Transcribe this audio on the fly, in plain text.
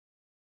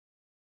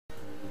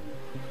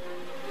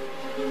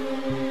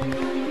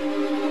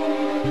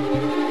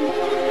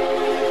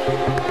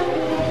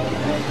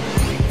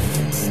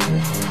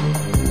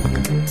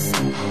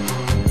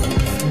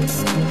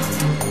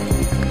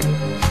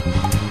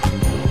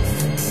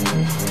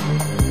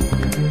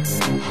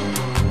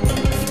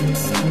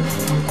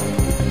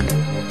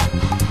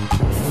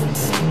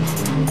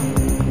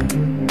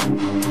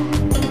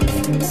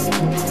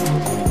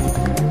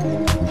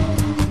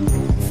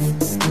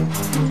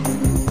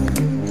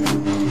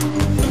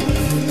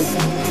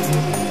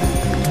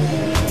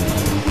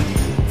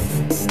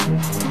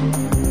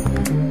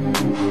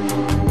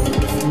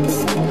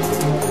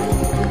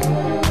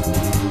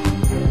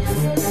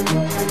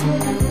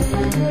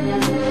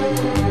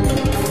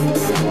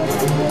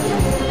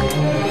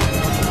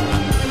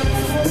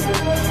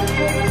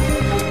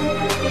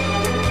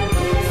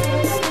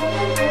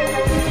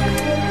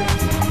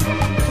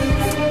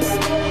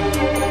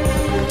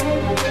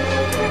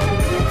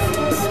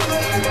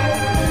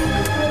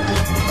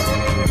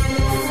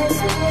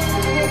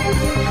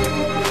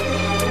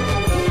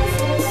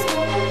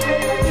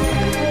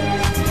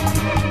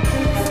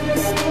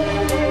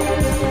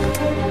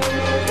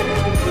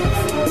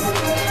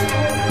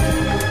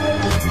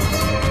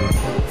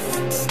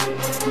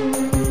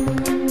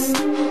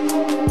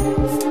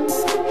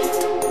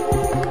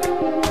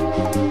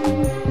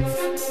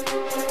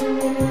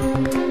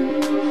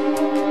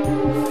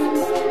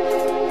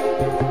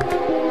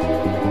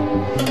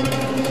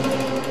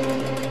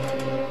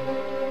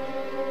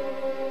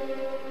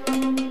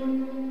Proceed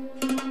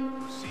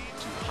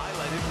to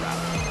highlighted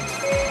route.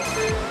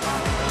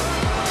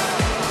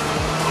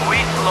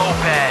 Luis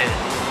Lopez.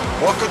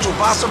 What could you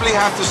possibly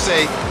have to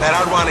say that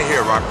I'd want to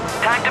hear, Rock?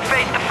 Time to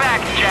face the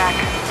facts, Jack.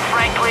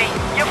 Frankly,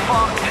 you're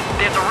fucked.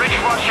 There's a rich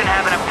Russian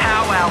having a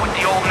powwow with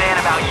the old man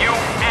about you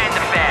and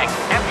the fag.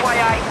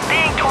 FYI,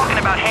 they ain't talking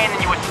about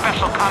handing you a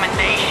special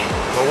commendation.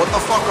 But what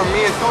the fuck are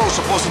me and Tone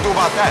supposed to do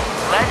about that?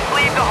 Let's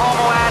leave the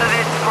homo out of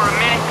this for a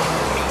minute.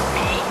 Meet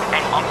me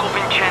and Uncle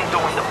Vincenzo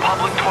in the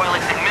public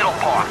toilets in Middle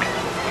Park.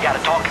 We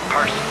gotta talk in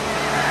person.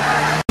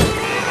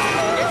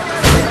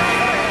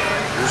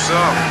 What's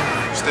up?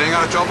 Staying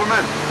out of trouble,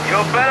 man?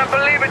 You better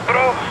believe it,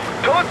 bro.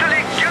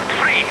 Totally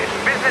guilt-free.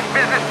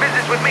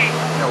 Business with me.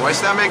 Yeah,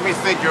 why's that make me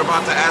think you're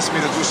about to ask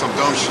me to do some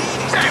dumb shit?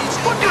 Hey,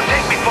 what do you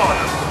take me for?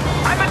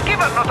 I'm a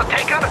giver, not a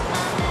taker.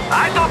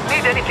 I don't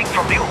need anything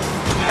from you.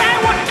 I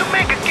want to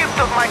make a gift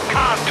of my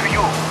car to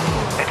you.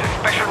 It's a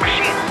special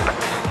machine, but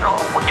no,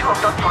 what you have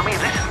done for me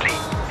recently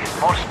is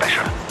more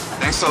special.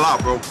 Thanks a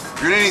lot, bro.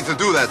 You didn't need to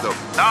do that, though.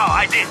 No,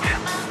 I did.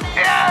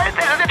 Yeah,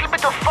 there's a little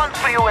bit of fun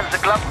for you in the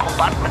glove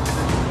compartment.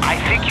 I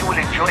think you will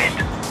enjoy it.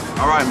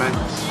 All right, man.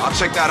 I'll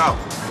check that out.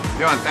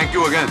 Yeah, and thank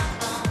you again.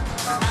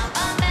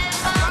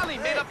 Finally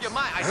made up your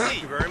mind. I see.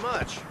 Thank you very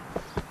much.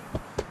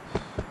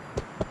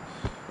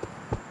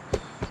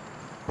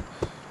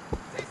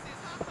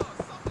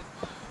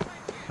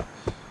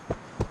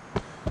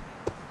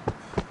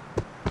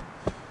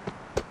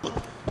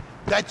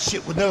 That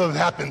shit would never have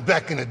happened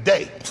back in the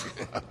day.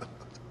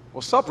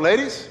 What's up,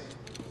 ladies?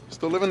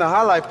 Still living the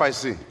high life, I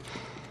see.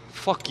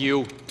 Fuck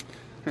you.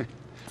 What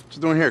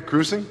you doing here,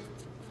 cruising?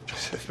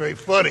 It's very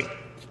funny.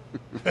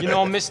 You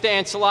know, Mr.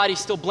 Ancelotti's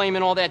still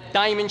blaming all that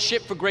diamond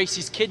shit for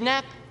Gracie's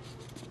kidnap?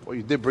 Well,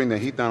 you did bring the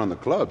heat down on the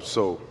club,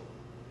 so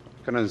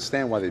I can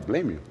understand why they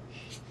blame you.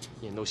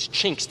 Yeah, and those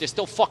chinks, they're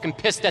still fucking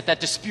pissed at that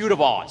dispute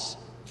of ours.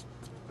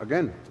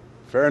 Again,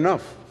 fair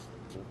enough.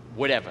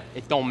 Whatever,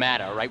 it don't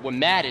matter, all right? What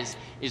matters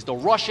is the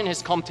Russian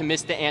has come to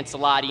Mr.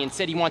 Ancelotti and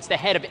said he wants the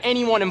head of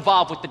anyone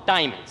involved with the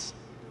diamonds.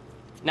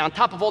 Now, on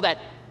top of all that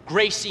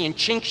Gracie and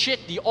chink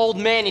shit, the old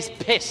man is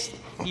pissed.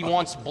 He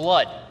wants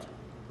blood.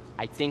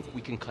 I think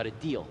we can cut a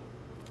deal.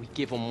 We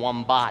give him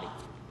one body,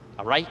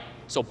 all right?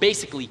 So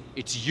basically,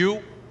 it's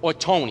you or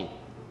Tony.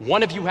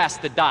 One of you has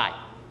to die.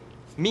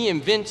 Me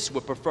and Vince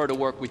would prefer to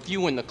work with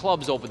you in the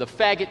clubs over the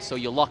faggot, so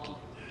you're lucky.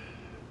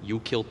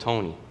 You kill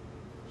Tony.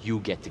 You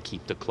get to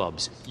keep the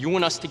clubs. You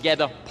and us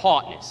together,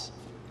 partners.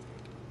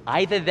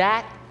 Either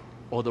that,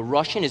 or the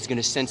Russian is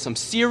gonna send some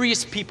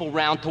serious people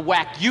round to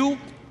whack you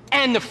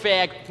and the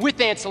fag with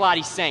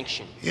Ancelotti's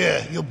sanction.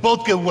 Yeah, you'll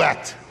both get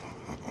whacked.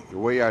 You're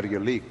way out of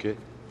your league, kid.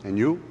 And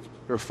you're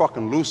a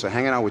fucking loser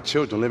hanging out with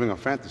children living a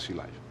fantasy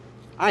life.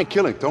 I ain't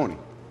killing Tony,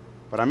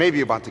 but I may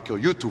be about to kill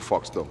you two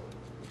fucks, though.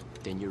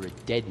 Then you're a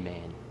dead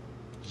man.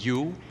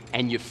 You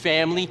and your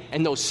family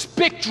and those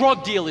spick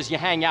drug dealers you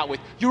hang out with,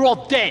 you're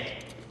all dead.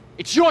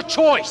 It's your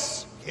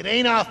choice. It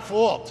ain't our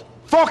fault.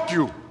 Fuck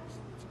you!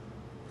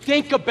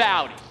 Think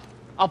about it.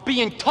 I'll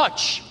be in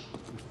touch.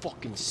 You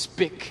fucking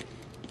spick.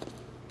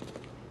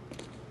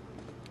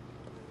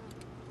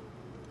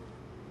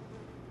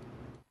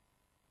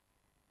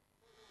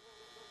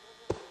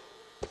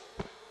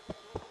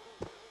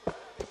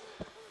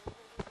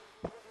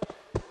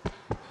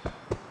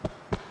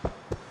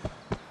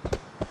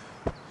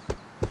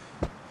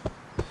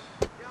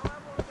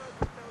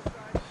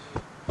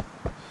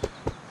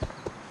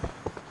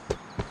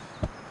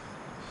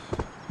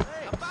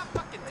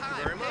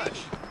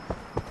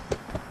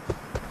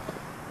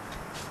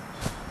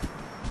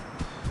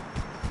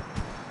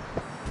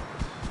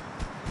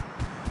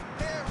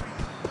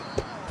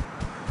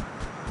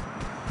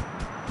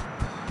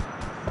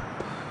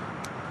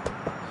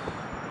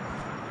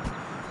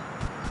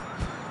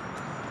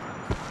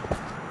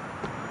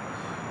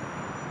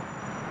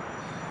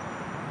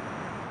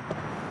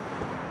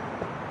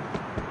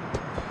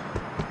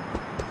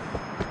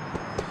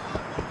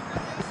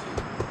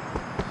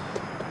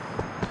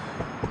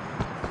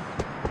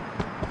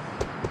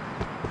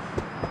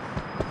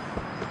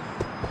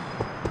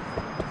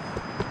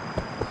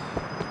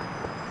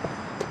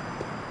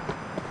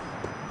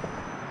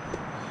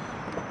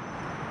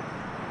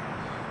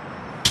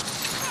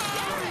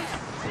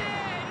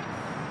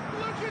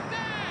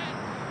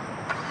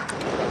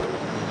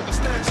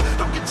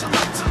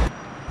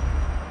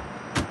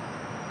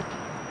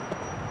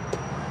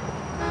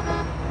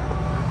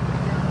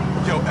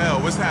 Yo,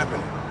 L, what's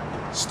happening?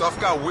 Stuff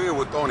got weird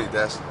with Tony,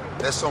 Des.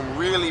 There's some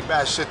really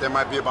bad shit that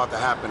might be about to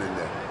happen in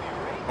there.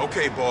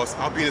 Okay, boss.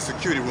 I'll be in the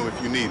security room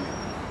if you need me.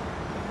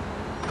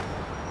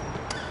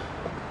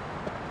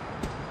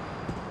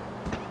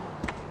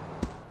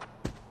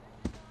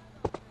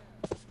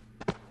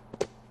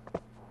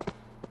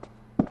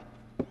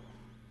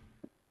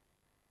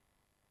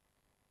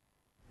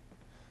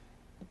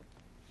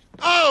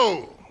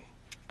 Oh!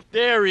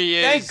 There he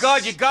is. Thank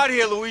God you got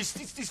here, Luis.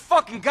 These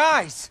fucking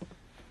guys.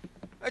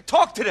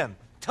 Talk to them.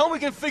 Tell them we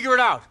can figure it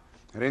out.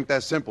 It ain't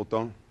that simple,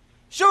 Tone.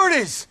 Sure it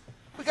is.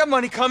 We got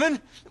money coming.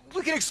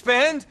 We can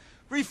expand.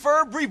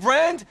 Refurb,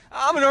 rebrand?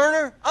 I'm an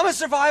earner. I'm a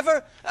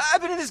survivor. I've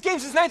been in this game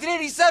since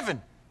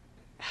 1987.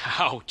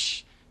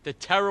 Ouch. The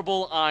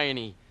terrible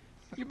irony.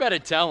 You better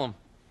tell him.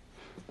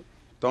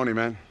 Tony,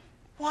 man,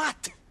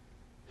 What?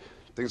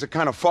 things are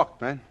kind of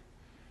fucked, man.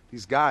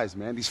 These guys,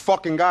 man, these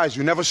fucking guys,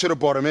 you never should have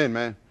brought them in,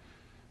 man.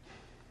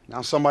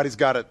 Now somebody's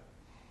got it.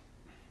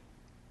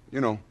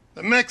 You know.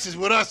 The Mex is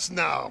with us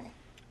now.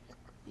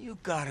 You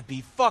gotta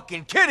be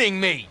fucking kidding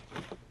me!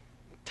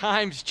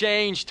 Times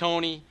change,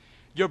 Tony.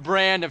 Your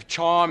brand of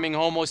charming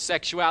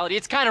homosexuality,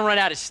 it's kind of run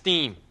out of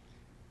steam.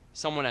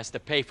 Someone has to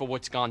pay for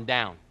what's gone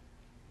down.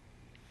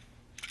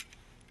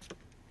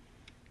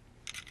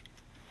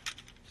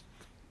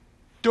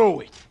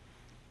 Do it.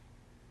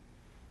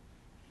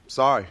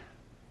 Sorry.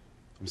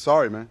 I'm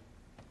sorry, man.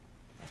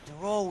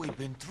 After all we've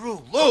been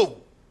through, Lou!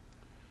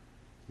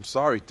 I'm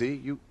sorry, T.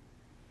 You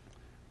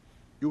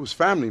was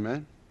family,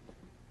 man.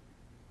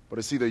 But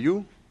it's either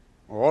you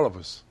or all of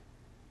us.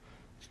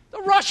 The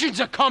Russians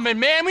are coming,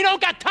 man. We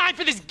don't got time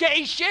for this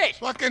gay shit.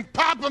 Fucking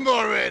pop him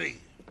already.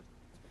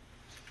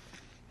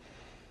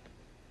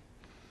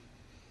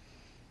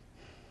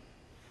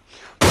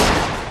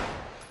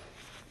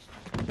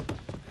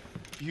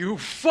 You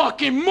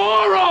fucking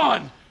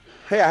moron!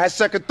 Hey, I had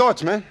second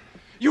thoughts, man.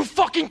 You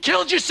fucking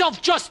killed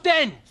yourself just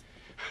then!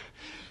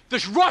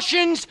 There's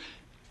Russians,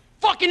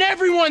 fucking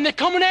everyone, they're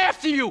coming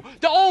after you!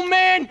 The old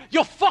man,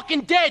 you're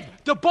fucking dead!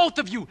 The both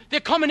of you, they're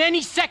coming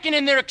any second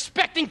and they're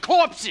expecting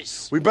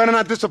corpses! We better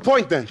not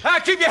disappoint then. Ah,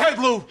 keep your head,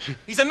 Lou!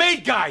 He's a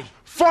made guy!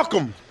 Fuck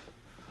him!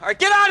 Alright,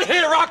 get out of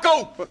here,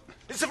 Rocco!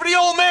 This is for the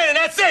old man, and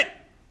that's it!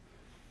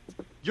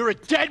 You're a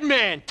dead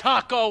man,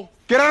 Taco!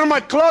 Get out of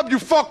my club, you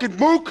fucking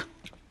mook!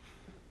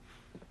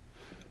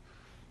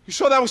 You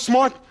sure that was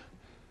smart?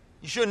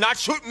 You sure not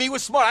shooting me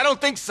was smart? I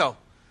don't think so.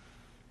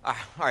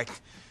 Alright,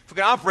 if we're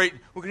gonna operate,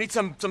 we're gonna need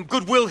some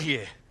goodwill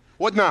here.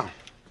 What now?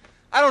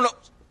 I don't know.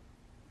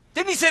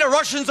 Didn't he say the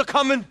Russians are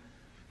coming?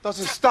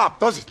 Doesn't stop,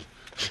 does it?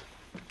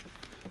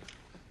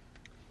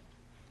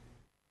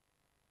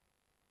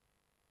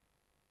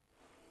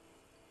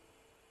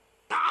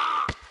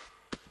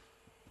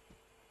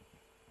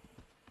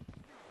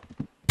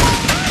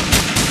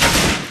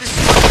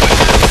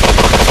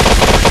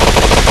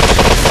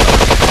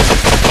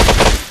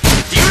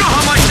 Do you know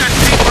how much that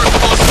paper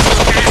costs,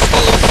 you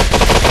assholes?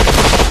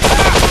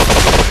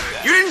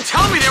 You didn't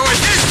tell me there were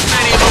this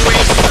many,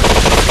 Luis!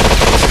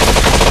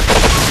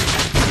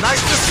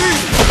 Nice to see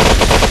you.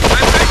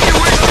 I bet you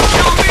wish to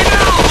kill me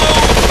now, Lou!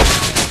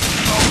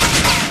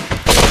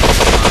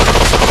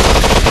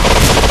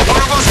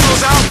 One of us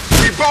goes out,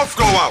 we both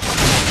go out.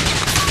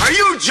 Are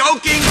you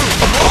joking?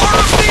 More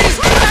of these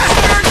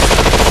bastards?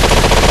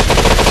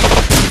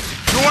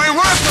 You ain't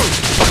worth them.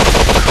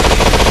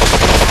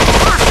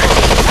 Perfect!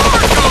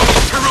 More goons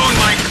to ruin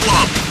my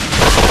club!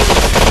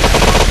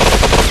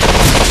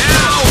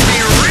 Now we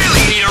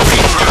really need a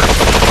refurb!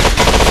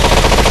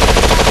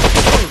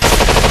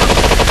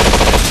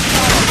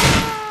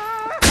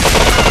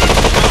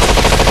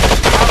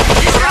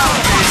 He's got a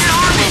fucking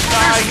army!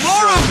 There's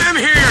more of them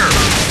here!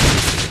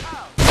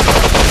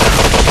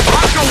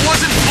 Rocco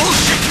wasn't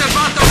bullshitting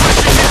about the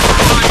Russian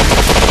infiltrate!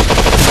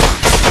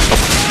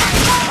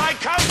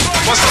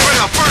 Must have been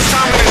the first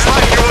time in his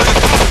life he wasn't.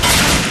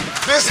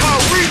 This how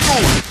we do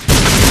it.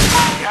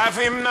 Have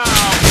him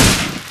now.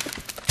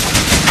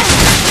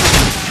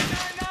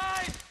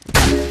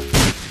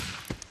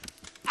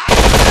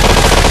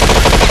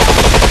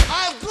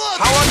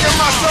 How I get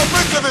myself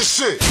into this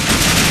shit?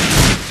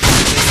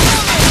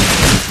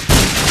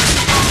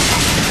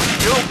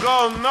 You'll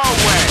go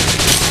nowhere.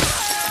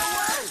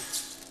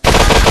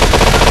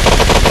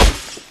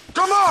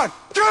 Come on,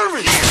 kill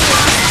me!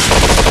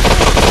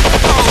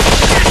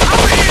 How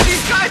many of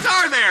these guys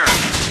are there?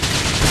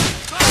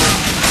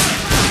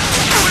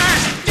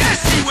 Where's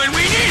Jesse when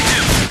we need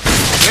him?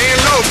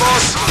 Laying low,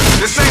 boss.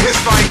 This ain't his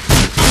fight.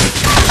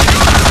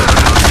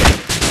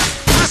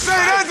 This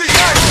ain't ending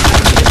yet.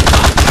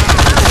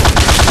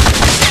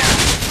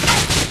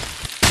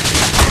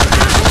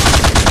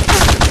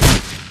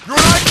 You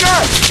like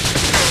that?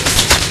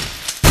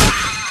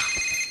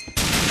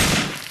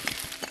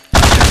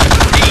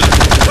 Hey,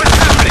 what's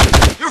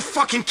happening? You're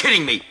fucking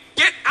kidding me.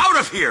 Get out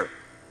of here!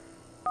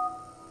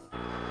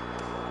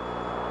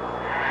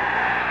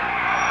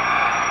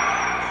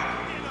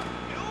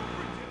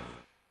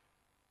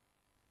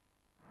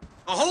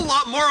 A whole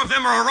lot more of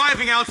them are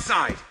arriving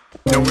outside.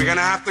 Then we're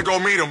gonna have to go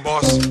meet him,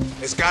 boss.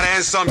 It's gotta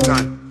end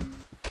sometime.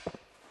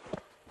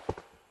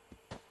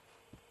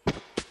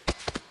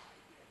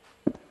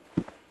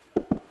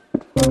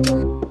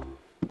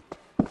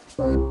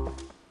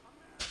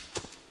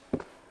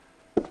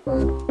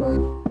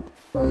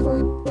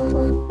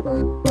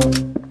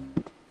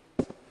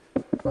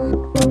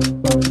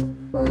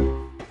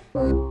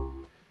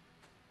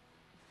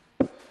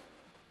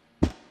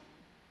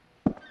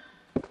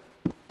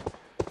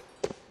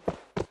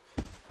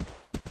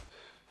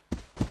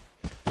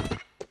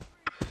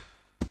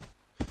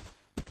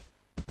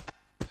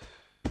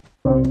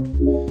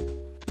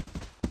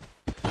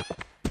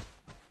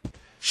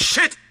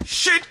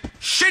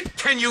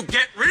 can you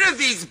get rid of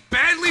these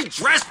badly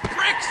dressed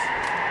pricks?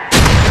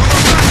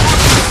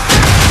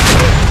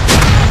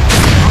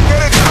 I'm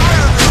getting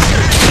tired of this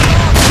shit.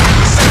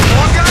 You said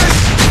more guys?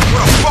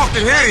 What a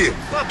fucking idiot.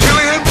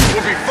 Killing him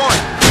will be fun.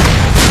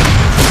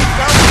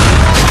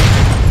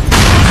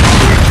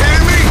 Are you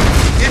kidding me?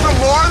 Even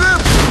more of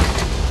them?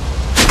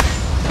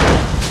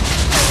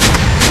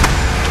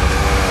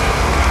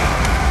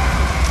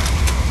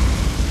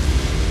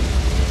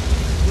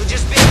 You'll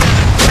just be...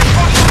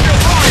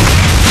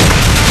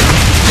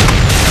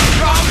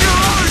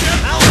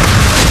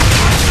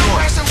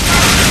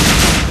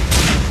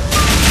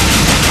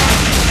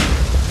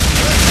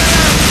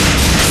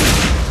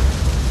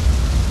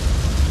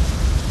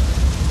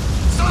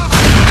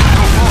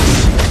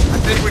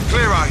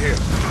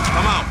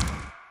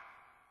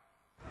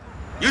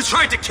 You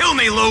tried to kill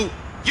me, Lou!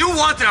 You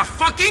wanted to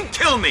fucking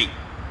kill me!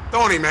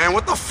 Tony, man,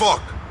 what the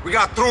fuck? We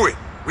got through it.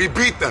 We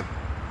beat them.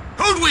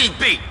 Who'd we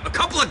beat? A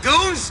couple of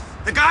goons?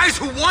 The guys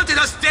who wanted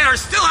us dead are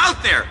still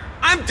out there!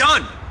 I'm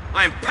done!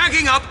 I'm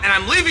packing up and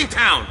I'm leaving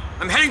town!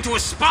 I'm heading to a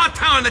spa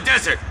town in the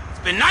desert! It's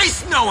been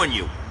nice knowing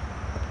you!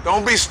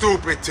 Don't be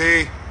stupid,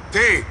 T.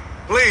 T,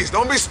 please,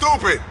 don't be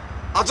stupid.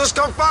 I'll just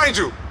come find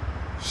you.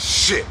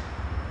 Shit.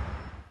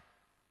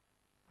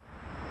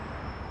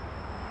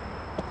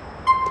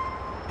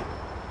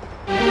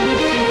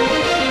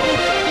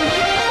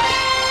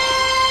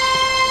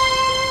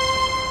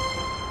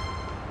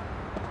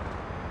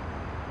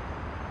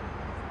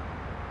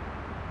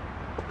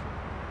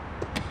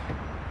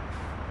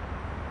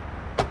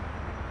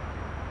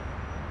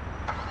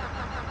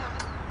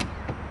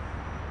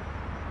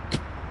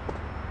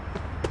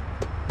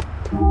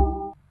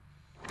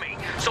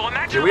 So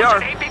imagine Here we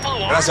are. 8 people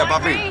who Gracias, are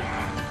like papi. me.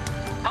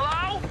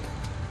 Hello?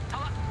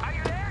 Hello? Are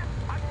you there?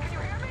 Can you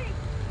hear me?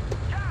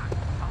 Yeah.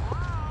 Hello?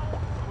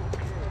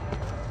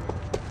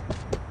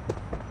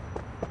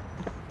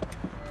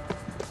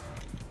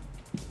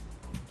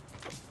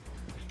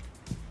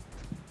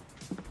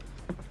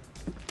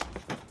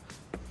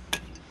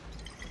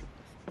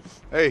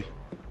 Hey.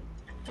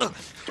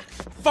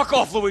 Fuck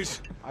off,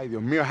 Luis! Ay,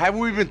 Dios mío, haven't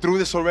we been through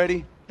this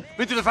already?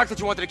 Been through the fact that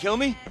you wanted to kill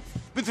me?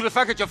 Been through the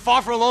fact that you're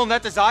far from alone,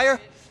 that desire?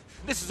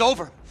 This is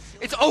over.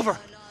 It's over.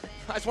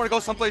 I just want to go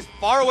someplace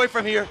far away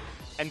from here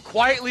and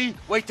quietly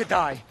wait to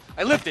die.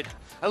 I lived it.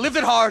 I lived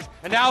it hard,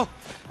 and now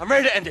I'm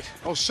ready to end it.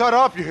 Oh, shut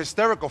up, you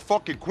hysterical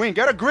fucking queen.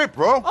 Get a grip,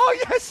 bro. Oh,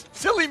 yes!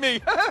 Silly me!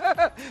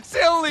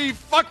 Silly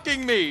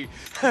fucking me!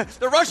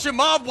 The Russian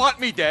mob want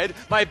me dead.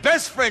 My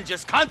best friend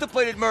just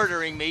contemplated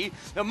murdering me.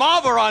 The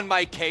mob are on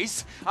my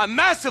case. I'm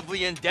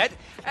massively in debt.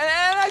 And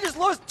I just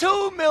lost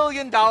 $2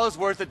 million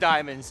worth of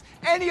diamonds.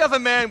 Any other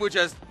man would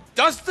just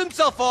dust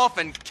himself off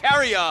and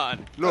carry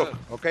on. Look,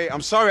 okay,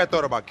 I'm sorry I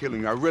thought about killing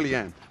you. I really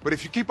am. But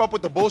if you keep up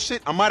with the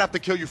bullshit, I might have to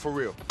kill you for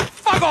real.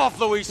 Fuck off,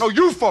 Luis! No,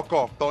 you fuck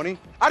off, Tony.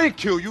 I didn't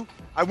kill you.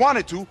 I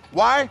wanted to.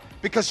 Why?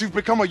 Because you've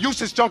become a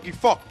useless junkie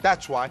fuck.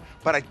 That's why.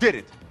 But I did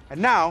it.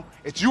 And now,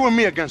 it's you and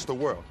me against the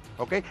world,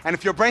 okay? And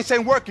if your brains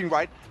ain't working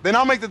right, then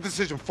I'll make the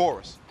decision for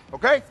us,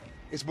 okay?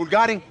 It's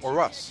Bulgarin or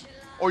us.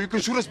 Or you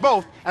can shoot us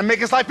both and make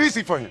his life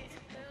easy for him.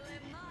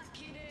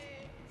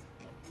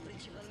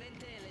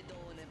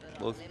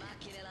 Well,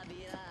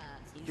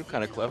 you're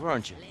kind of clever,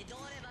 aren't you?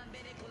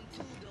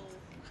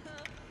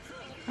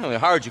 I only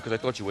hired you because I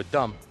thought you were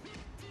dumb.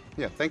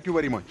 Yeah, thank you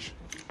very much.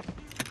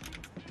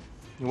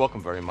 You're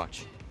welcome very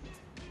much.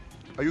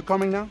 Are you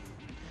coming now?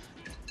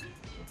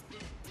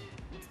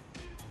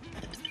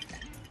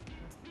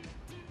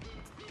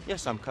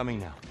 Yes, I'm coming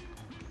now.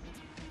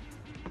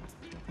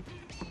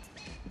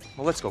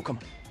 Well, let's go, come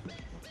on.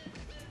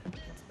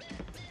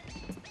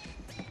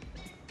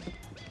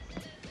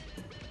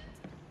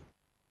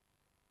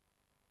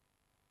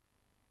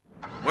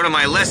 One of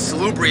my less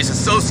salubrious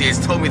associates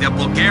told me that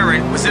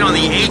Bulgarin was in on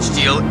the H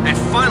deal at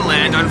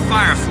Funland on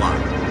Firefly.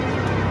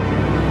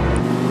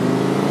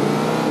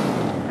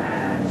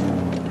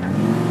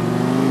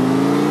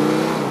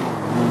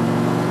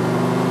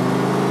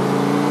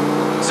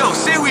 So,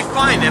 say we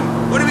find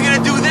them, what are we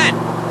gonna do then?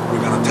 We're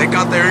gonna take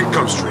out their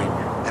income stream,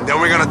 and then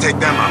we're gonna take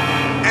them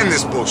out. End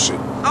this bullshit.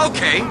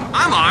 Okay,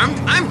 I'm armed,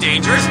 I'm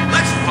dangerous,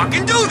 let's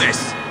fucking do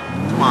this!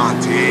 Come on,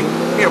 T.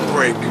 Give me a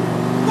break.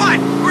 What?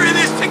 We're in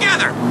this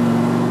together!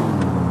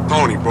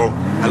 Tony, bro,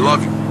 I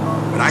love you,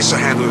 but I shall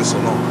handle this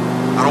alone.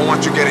 I don't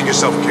want you getting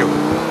yourself killed.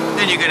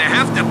 Then you're gonna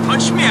have to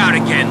punch me out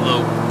again,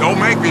 Lou.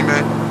 Don't make me,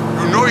 man.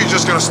 You know you're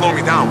just gonna slow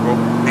me down, bro,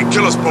 and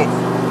kill us both.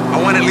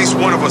 I want at least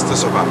one of us to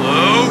survive.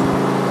 Lou?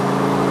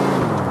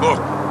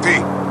 Look,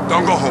 T,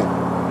 don't go home.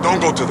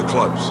 Don't go to the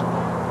clubs.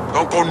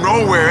 Don't go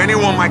nowhere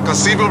anyone might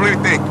conceivably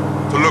think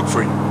to look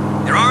for you.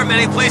 There aren't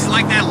many places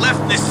like that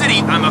left in the city,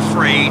 I'm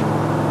afraid.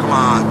 Come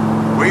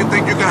on, where you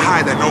think you can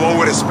hide that no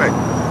one would expect?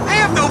 I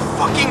have no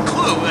fucking clue.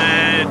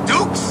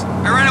 Dukes?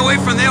 I ran away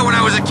from there when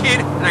I was a kid,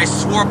 and I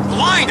swore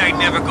blind I'd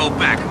never go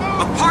back.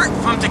 Apart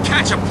from to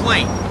catch a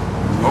plane.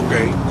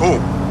 Okay, cool.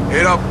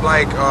 Hit up,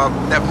 like,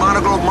 that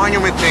Monoglobe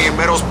Monument thing in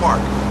Meadows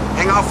Park.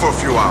 Hang out for a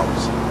few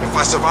hours. If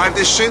I survive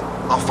this shit,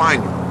 I'll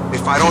find you.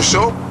 If I don't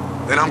show,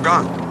 then I'm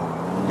gone.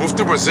 Move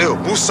to Brazil.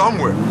 Move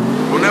somewhere.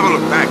 We'll never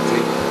look back, T.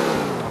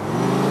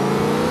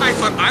 I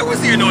thought I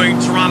was the annoying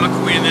drama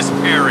queen in this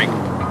pairing.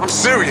 I'm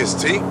serious,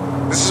 T.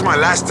 This is my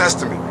last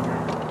testament.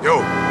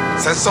 Yo,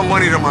 send some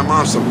money to my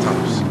mom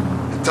sometimes.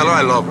 And tell her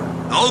I love her.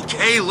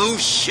 Okay, Lou,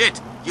 shit.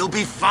 You'll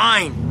be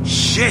fine.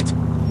 Shit.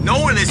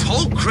 No one in this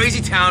whole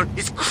crazy town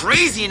is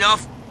crazy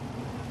enough.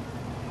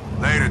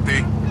 Later,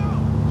 D.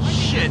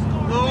 Shit,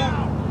 Lou.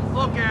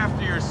 Look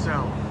after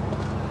yourself.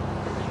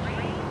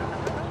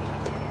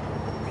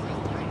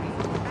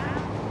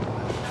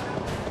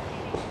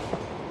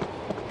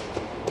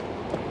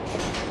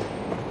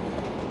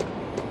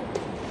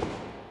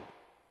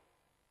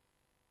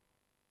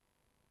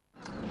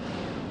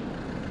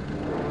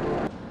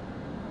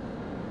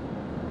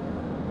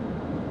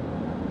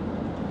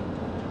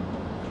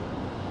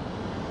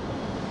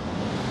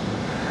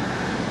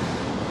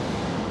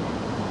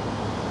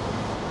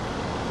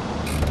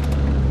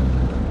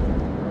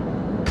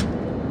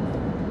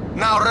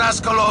 Now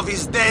Raskolov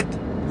is dead,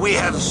 we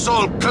have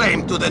sole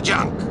claim to the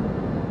junk.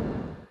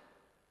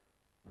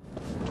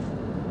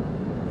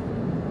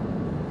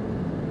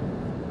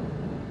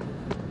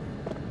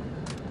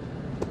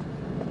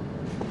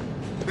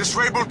 This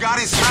Ray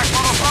Bugatti smack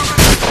motherfucker?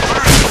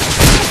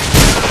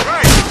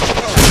 Hey!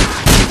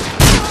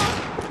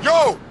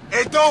 Yo!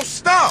 It don't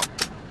stop!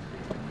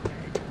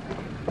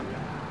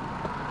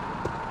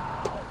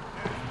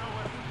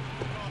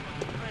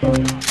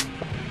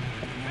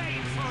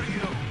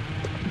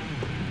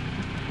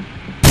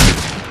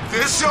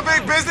 This your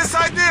big business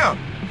idea?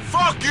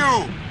 Fuck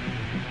you!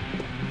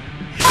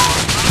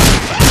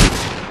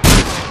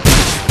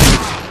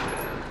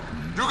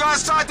 You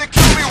guys tried to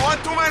kill me one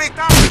too many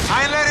times.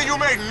 I ain't letting you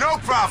make no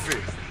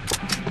profit.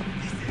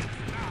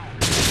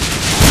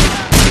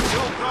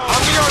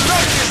 I'm your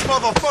luckiest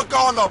motherfucker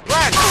on the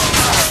planet.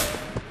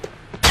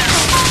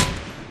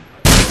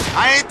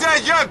 I ain't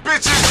dead yet,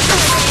 bitches.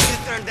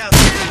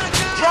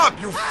 Drop,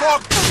 you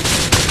fuck.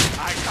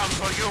 I come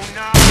for you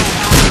now.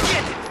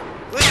 Get it!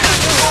 We got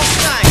the whole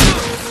time!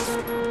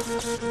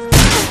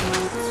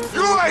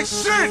 You ain't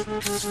shit!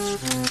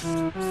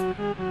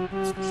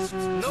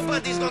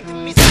 Nobody's going to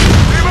miss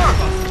Beaver!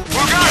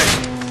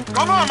 Bugatti!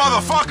 Come on,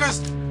 motherfuckers!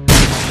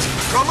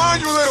 Come on,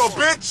 you little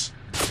bitch!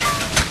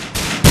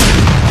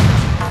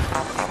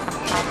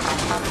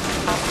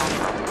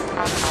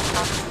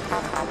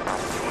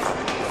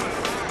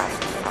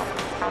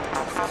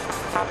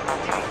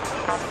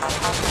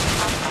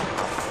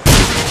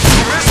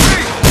 You miss me?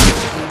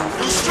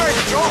 You straight,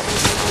 Joe!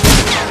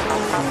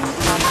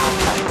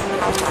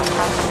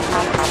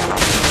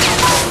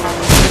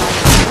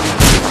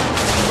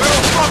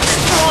 Little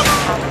fucking fuck!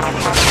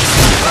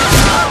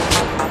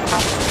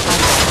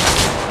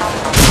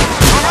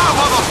 Come on,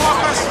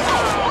 motherfuckers!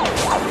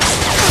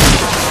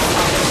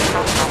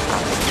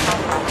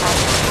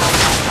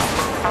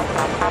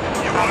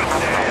 You want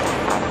dead?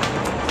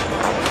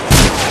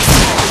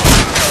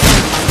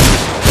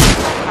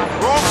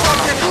 Wrong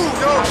fucking move,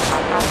 yo!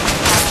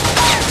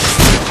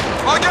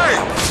 Okay,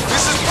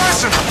 this is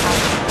personal!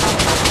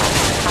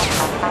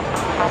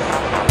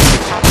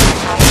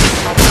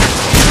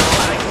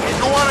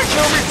 You wanna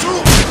kill me too?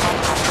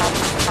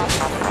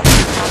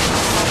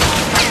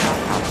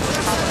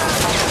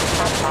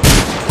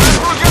 Where's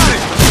Bugatti?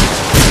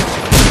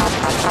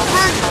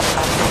 Bring it!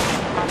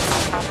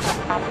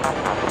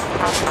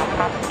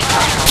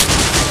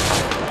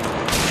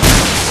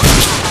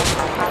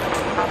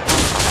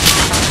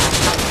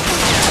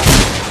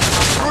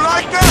 You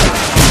like that?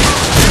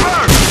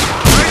 Beaver,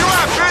 where you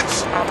at, bitch?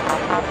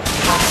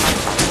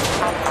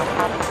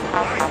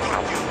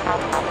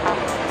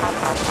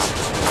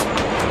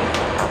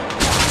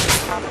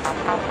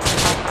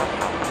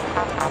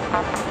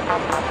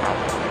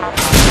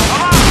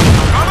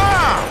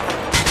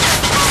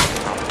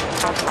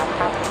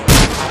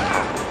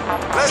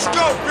 Let's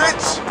go,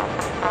 bitch!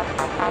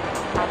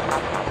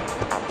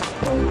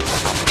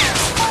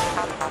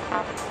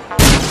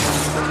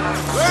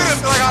 Later,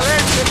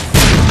 Tragaleche!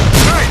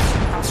 Hey!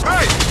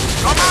 Hey!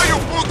 Come on, you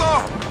puto!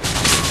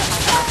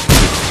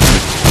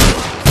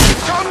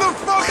 Come the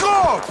fuck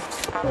off!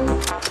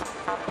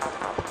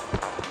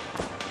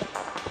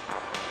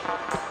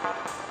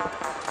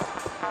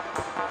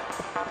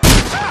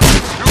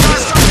 You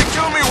guys tried to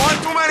kill me one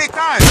too many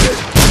times!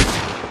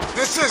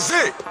 This is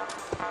it!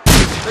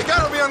 They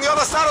gotta be on the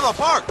other side of the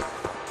park!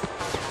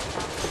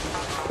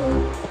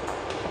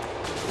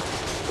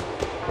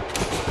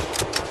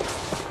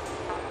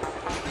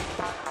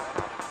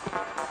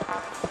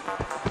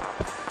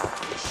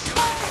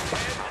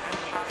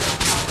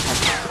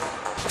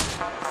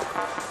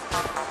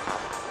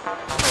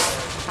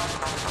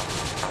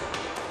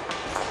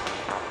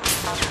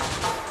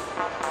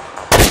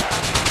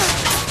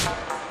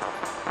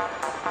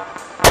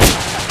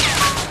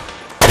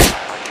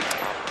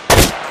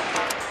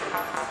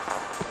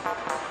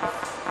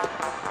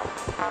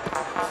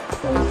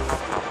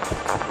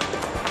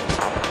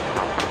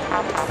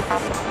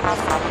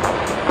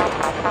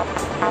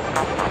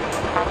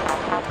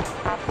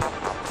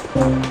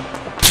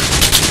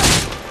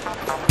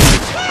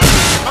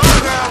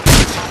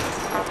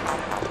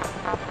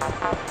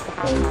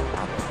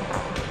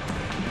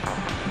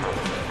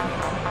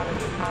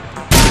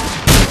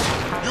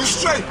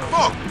 straight!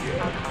 Fuck!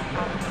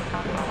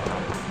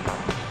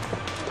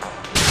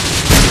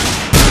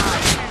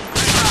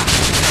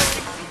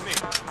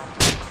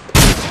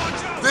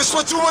 This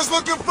what you was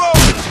looking for?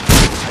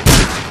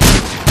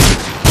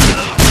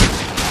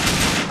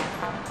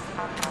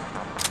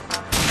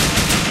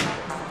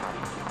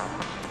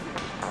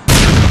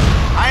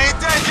 I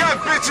ain't dead yet,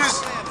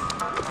 bitches!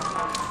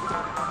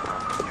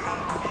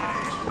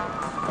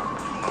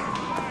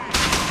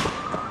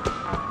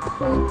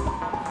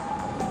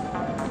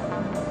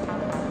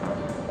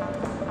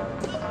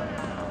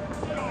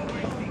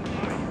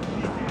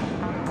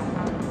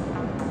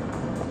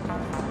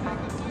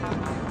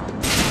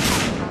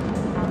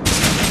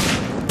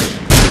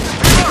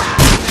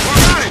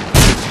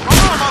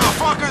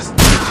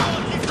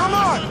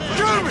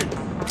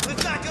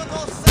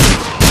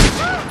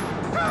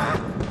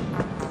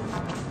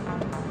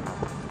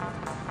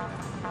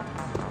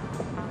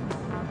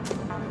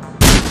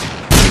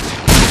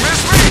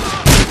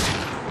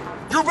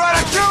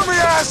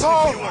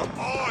 Asshole! You are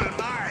all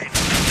mine!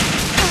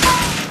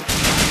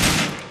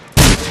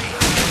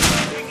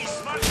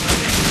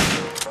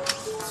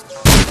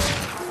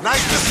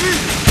 Nice to see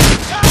you!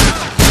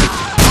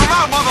 Come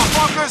out,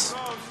 motherfuckers! Go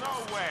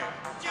nowhere!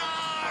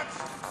 Charge!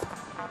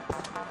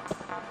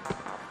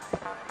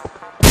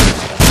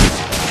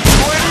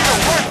 Go in here,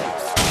 work!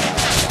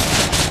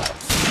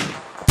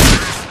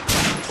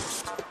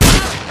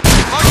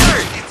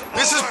 Okay,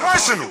 this is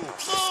personal!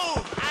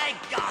 Move! I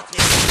got it!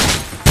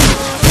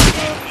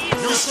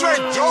 You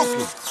straight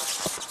joking!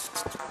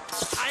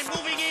 I'm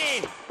moving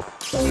in!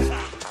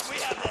 We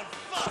have them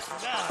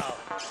fucked now!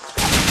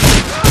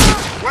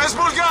 Where's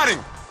Bulgari?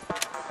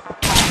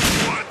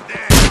 You are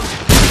dead!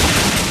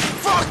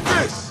 Fuck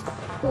this!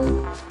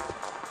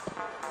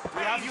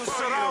 We have you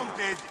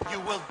surrounded! You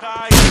will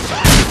die! I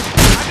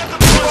got the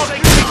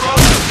bullets!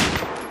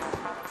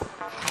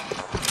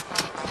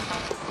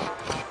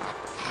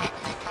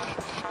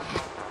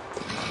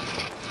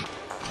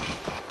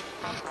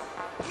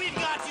 We've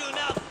got you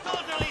now!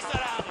 Totally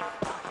surrounded!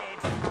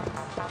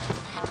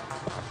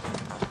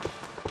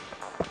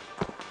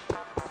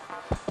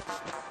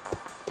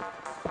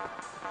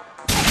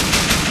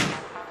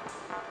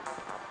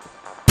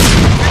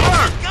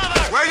 Cover!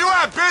 Where you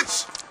at,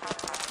 bitch?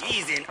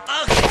 He's an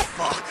ugly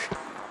fuck!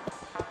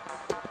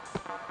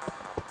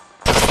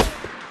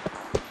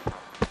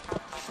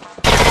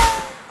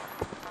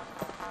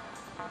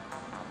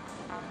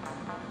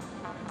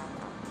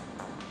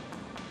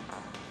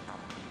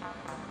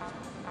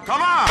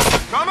 Come on!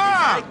 Come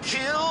I on!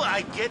 kill,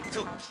 I get to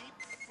keep...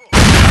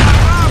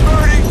 Come on,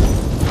 Birdie!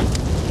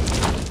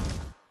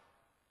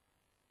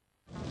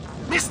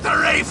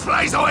 Mr. Ray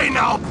flies away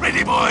now,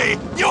 pretty boy!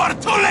 You are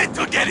too late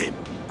to get him!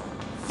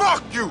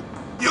 Fuck you!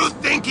 You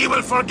think he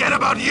will forget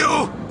about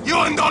you? You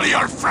and all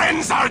your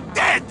friends are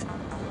dead!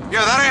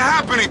 Yeah, that ain't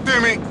happening,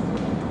 Timmy!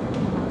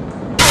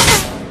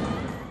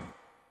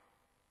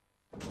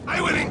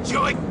 I will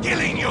enjoy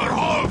killing your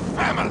whole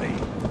family!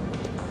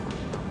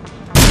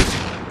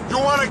 You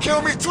wanna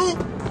kill me too?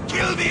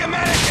 Kill the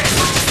Americans!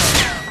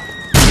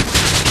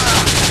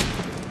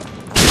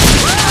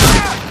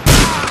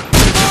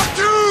 Fuck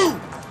you!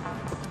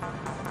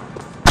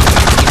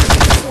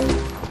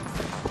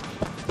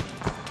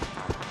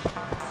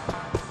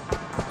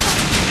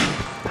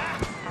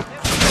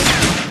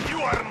 You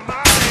are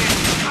mine!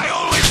 I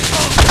always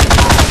told you!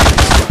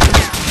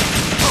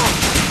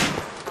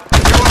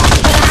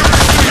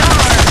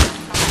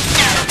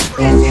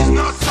 He's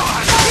not so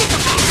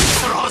hospitable,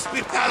 Mr.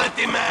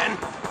 Hospitality Man!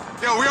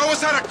 Yo, we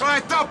always had a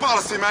clientele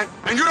policy, man,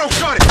 and you don't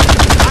cut it!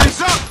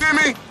 Hands up,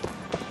 Timmy!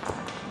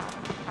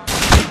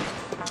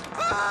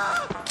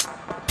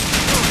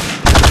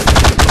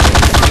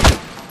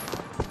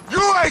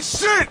 You ain't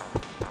shit!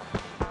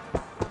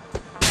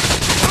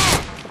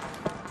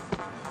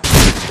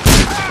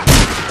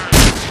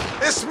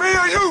 It's me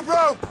or you,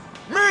 bro!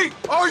 Me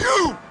or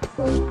you!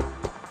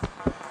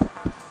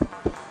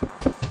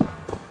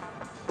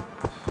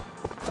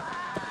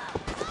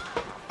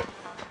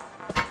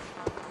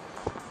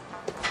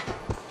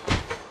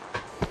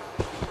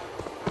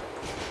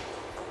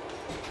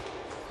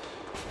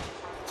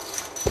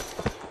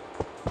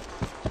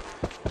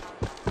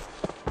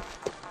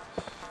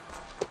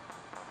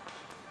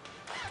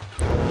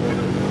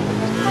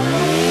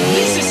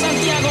 This is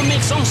Santiago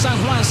Mix on San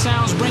Juan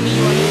Sounds bringing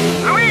you a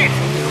Luis,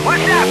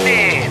 what's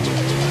happening?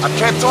 I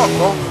can't talk,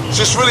 bro.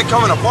 Shit's really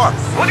coming apart.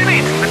 What do you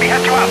mean? Let me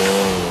help you out.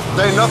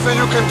 There ain't nothing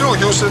you can do,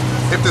 Yusuf.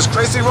 If this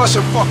crazy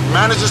Russian fuck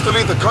manages to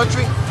leave the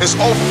country, it's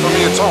over for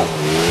me at home.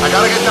 I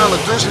gotta get down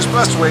the Deuce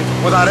Expressway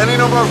without any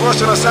number of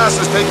Russian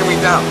assassins taking me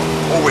down.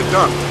 Or we're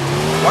done.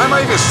 Why am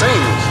I even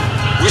saying this?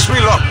 Wish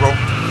me luck, bro.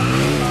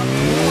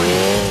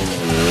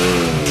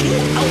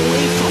 get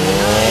away from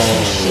knives and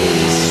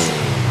machetes.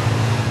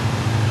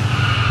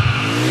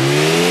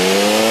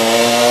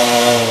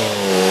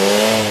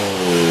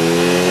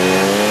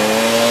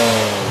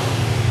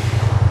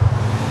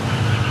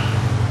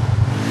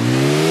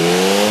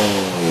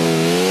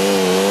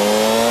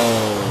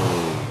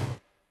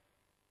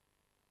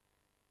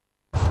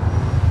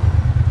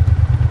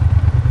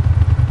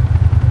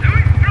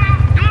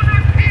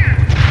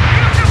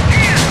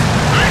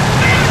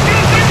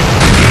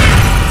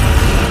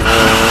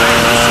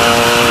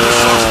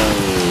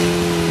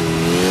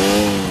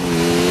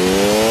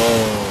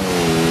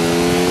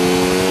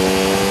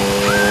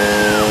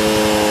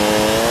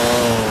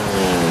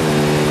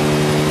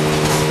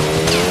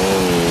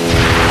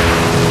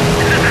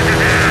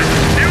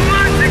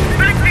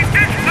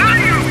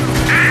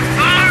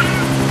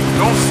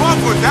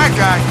 that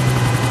guy.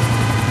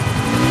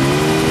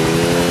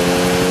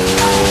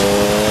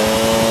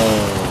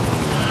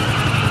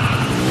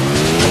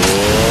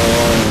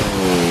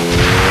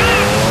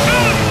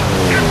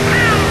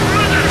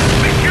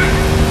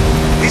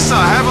 He's a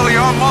heavily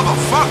armed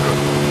motherfucker.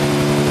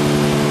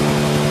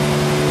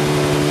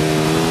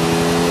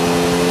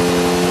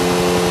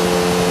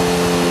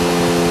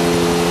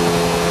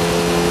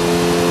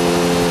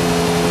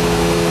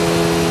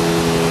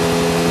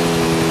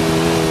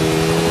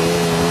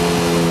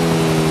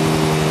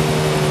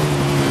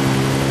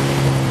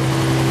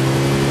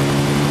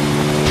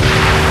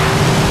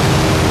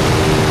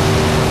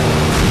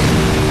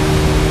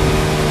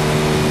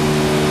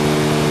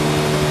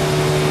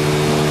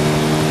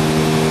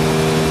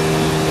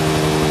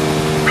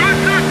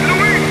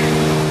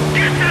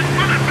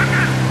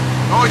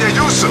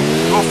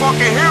 You're a fucking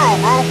hero,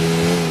 bro.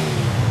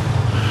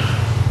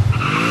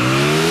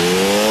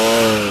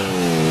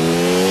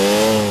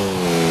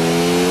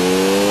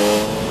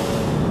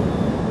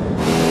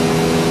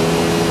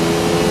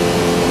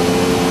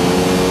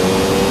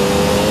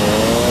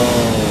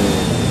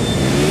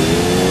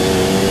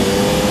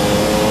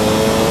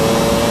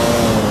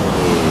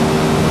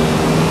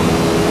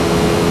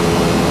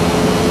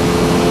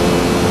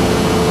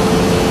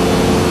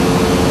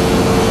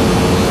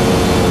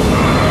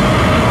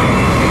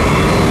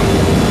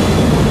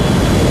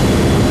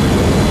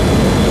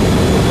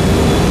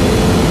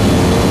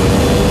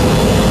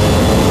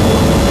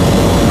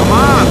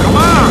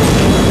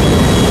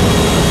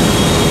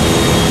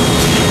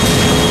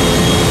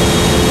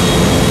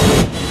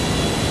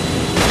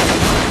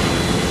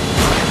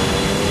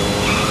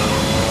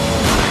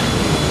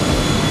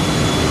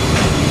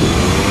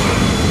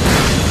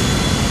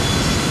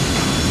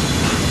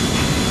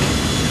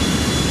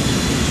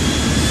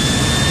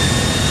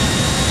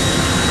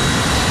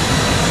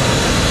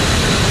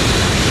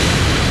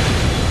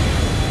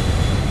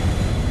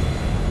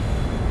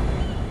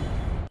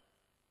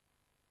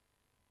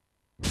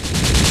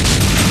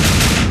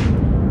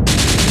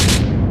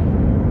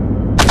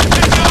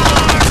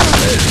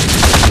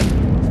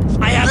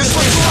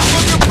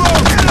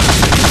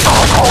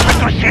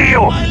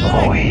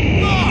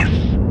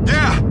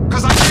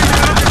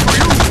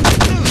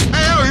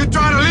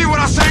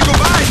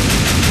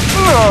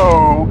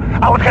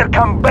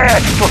 Come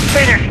back to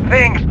finish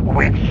things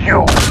with you.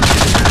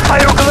 Are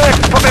you glad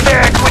to be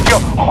back with your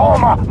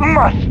home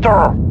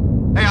master?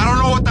 Hey, I don't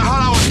know what the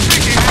hell I was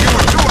thinking you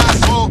would do,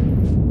 asshole.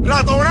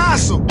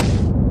 Ratonazo!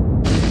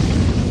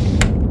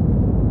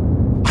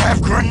 I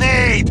have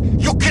grenade!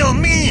 You kill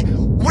me,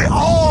 we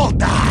all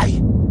die!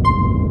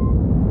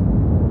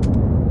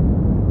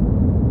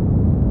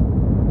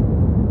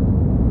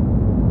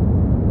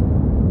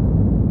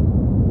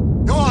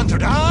 You want to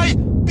die?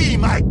 Be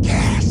my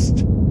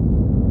guest!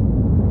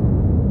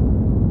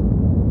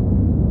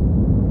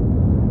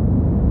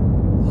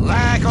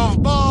 Lack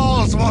of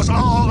balls was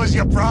always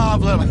your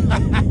problem.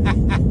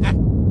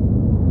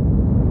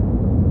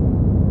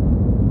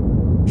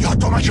 You're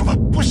too much of a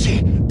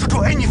pussy to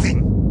do anything.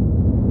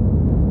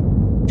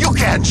 You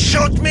can't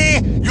shoot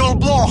me, you'll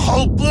blow a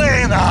whole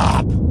plane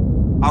up.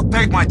 I'll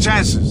take my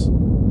chances.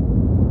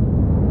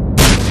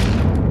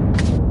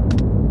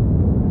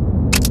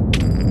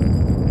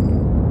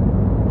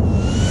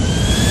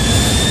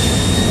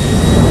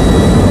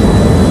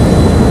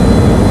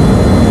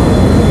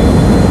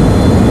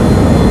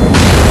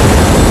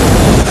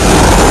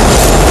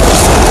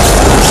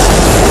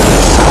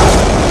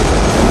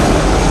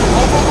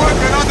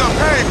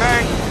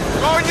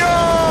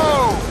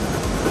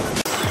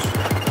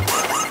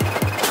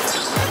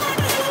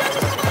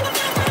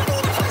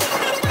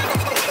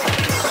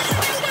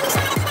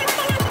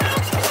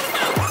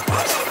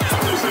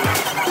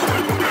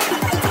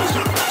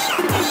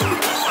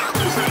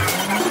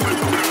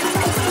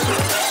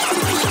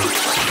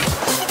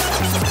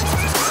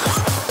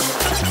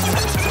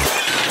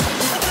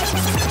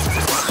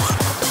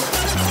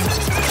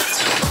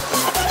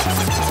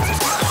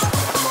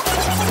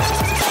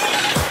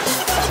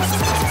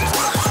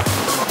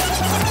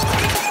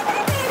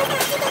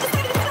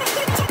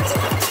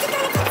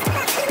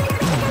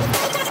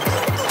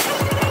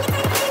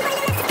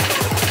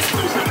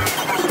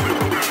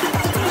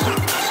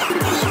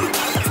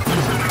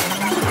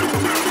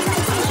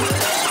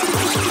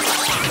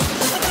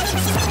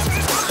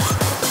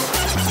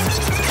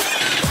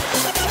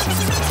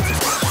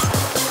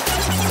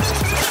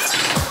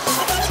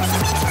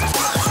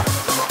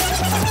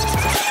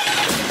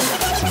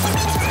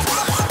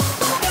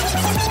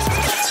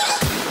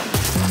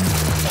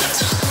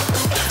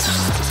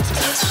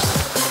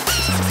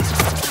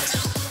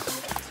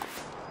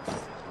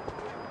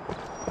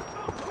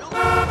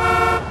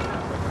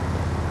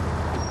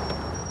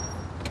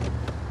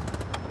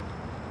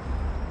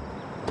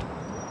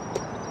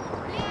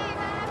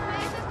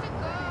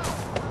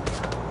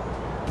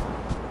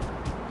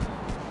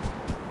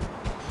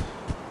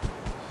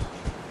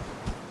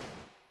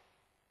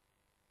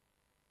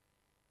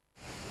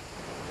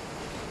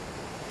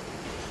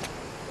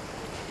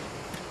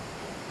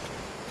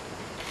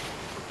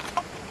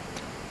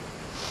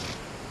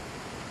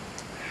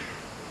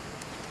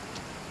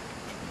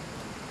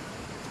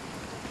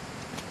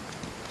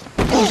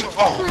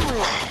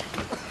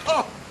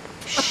 Oh.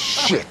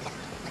 Shit.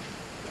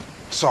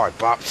 Sorry,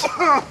 Pops.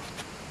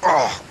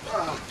 Oh.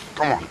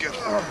 Come on, get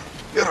up.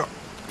 Get up.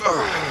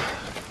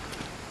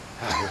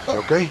 You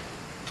okay?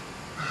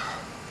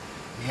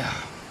 Yeah,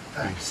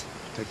 thanks.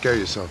 Take care of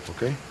yourself,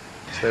 okay?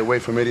 Stay away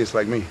from idiots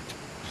like me.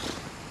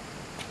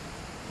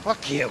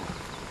 Fuck you.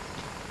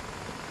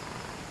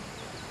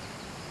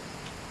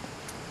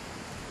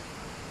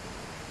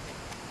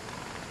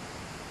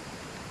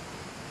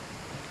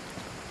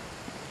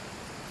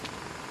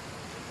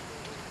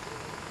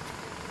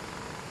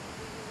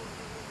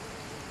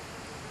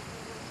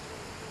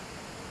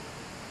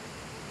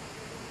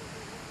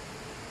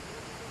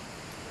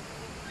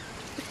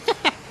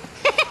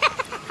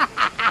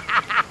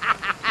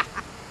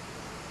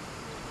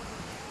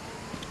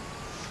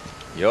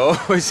 You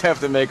always have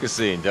to make a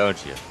scene,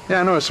 don't you?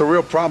 Yeah, I know, it's a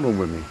real problem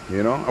with me,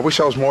 you know? I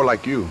wish I was more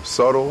like you.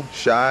 Subtle,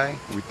 shy,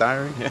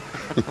 retiring.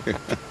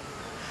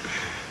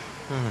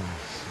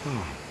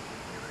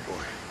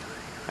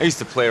 I used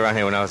to play around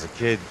here when I was a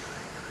kid.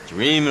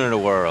 Dreaming of the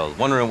world,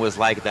 wondering what it was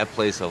like at that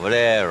place over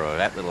there, or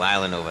that little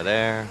island over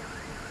there.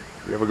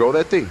 You ever go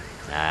there, T?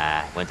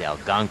 Nah, went to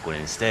Algonquin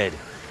instead,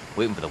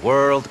 waiting for the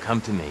world to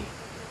come to me.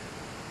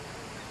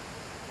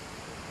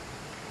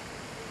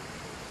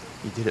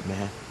 You did it,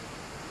 man.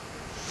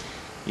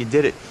 You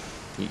did it.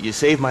 You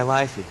saved my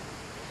life.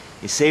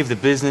 You saved the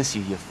business.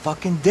 You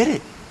fucking did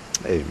it.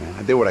 Hey, man,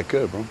 I did what I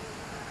could, bro. I'm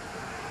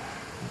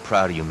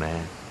proud of you,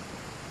 man.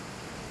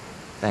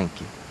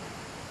 Thank you.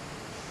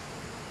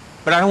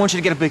 But I don't want you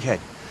to get a big head.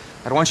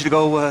 I don't want you to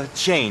go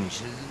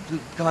change,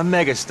 become a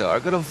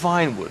megastar, go to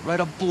Vinewood,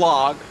 write a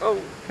blog.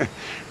 Oh.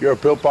 You're a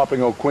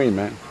pill-popping old queen,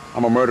 man.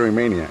 I'm a murdering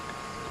maniac.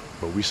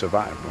 But we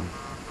survived, bro.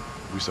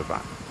 We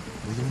survived.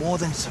 We more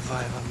than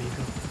survive,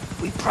 amigo.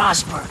 We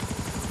prospered.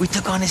 We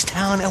took on this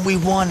town and we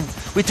won.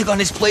 We took on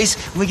this place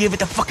and we gave it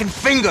the fucking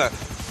finger.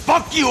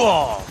 Fuck you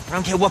all! I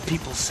don't care what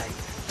people say.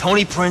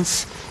 Tony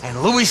Prince and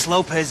Luis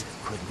Lopez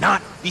could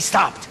not be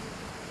stopped.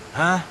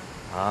 Huh?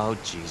 Oh,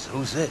 jeez,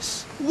 who's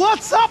this?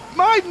 What's up,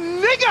 my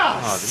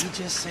niggas? Oh, did you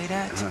just say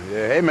that?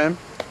 Yeah, hey, man.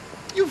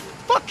 You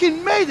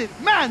fucking made it.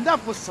 Man,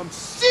 that was some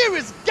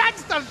serious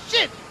gangster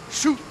shit.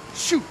 Shoot,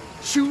 shoot,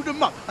 shoot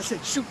 'em up. I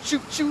said shoot,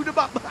 shoot, shoot 'em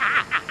up.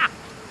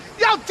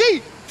 Yo,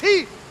 T,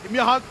 give me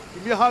a hug,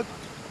 give me a hug.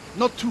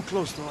 Not too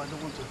close, though. I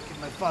don't want to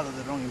give my father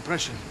the wrong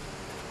impression.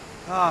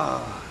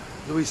 Ah,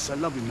 Luis, I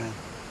love you, man.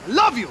 I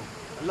love you.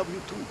 I love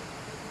you, too.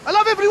 I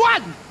love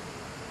everyone.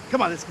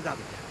 Come on, let's get out of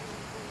here.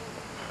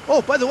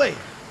 Oh, by the way,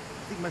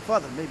 I think my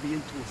father may be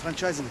into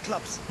franchising the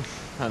clubs.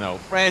 I know,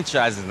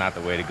 franchise is not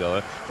the way to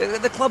go.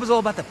 The club is all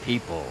about the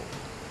people.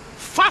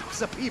 Fuck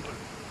the people.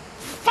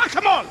 Fuck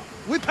them all.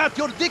 Whip out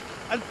your dick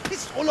and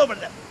piss all over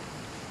them.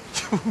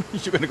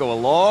 You're gonna go a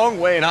long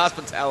way in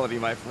hospitality,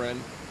 my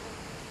friend.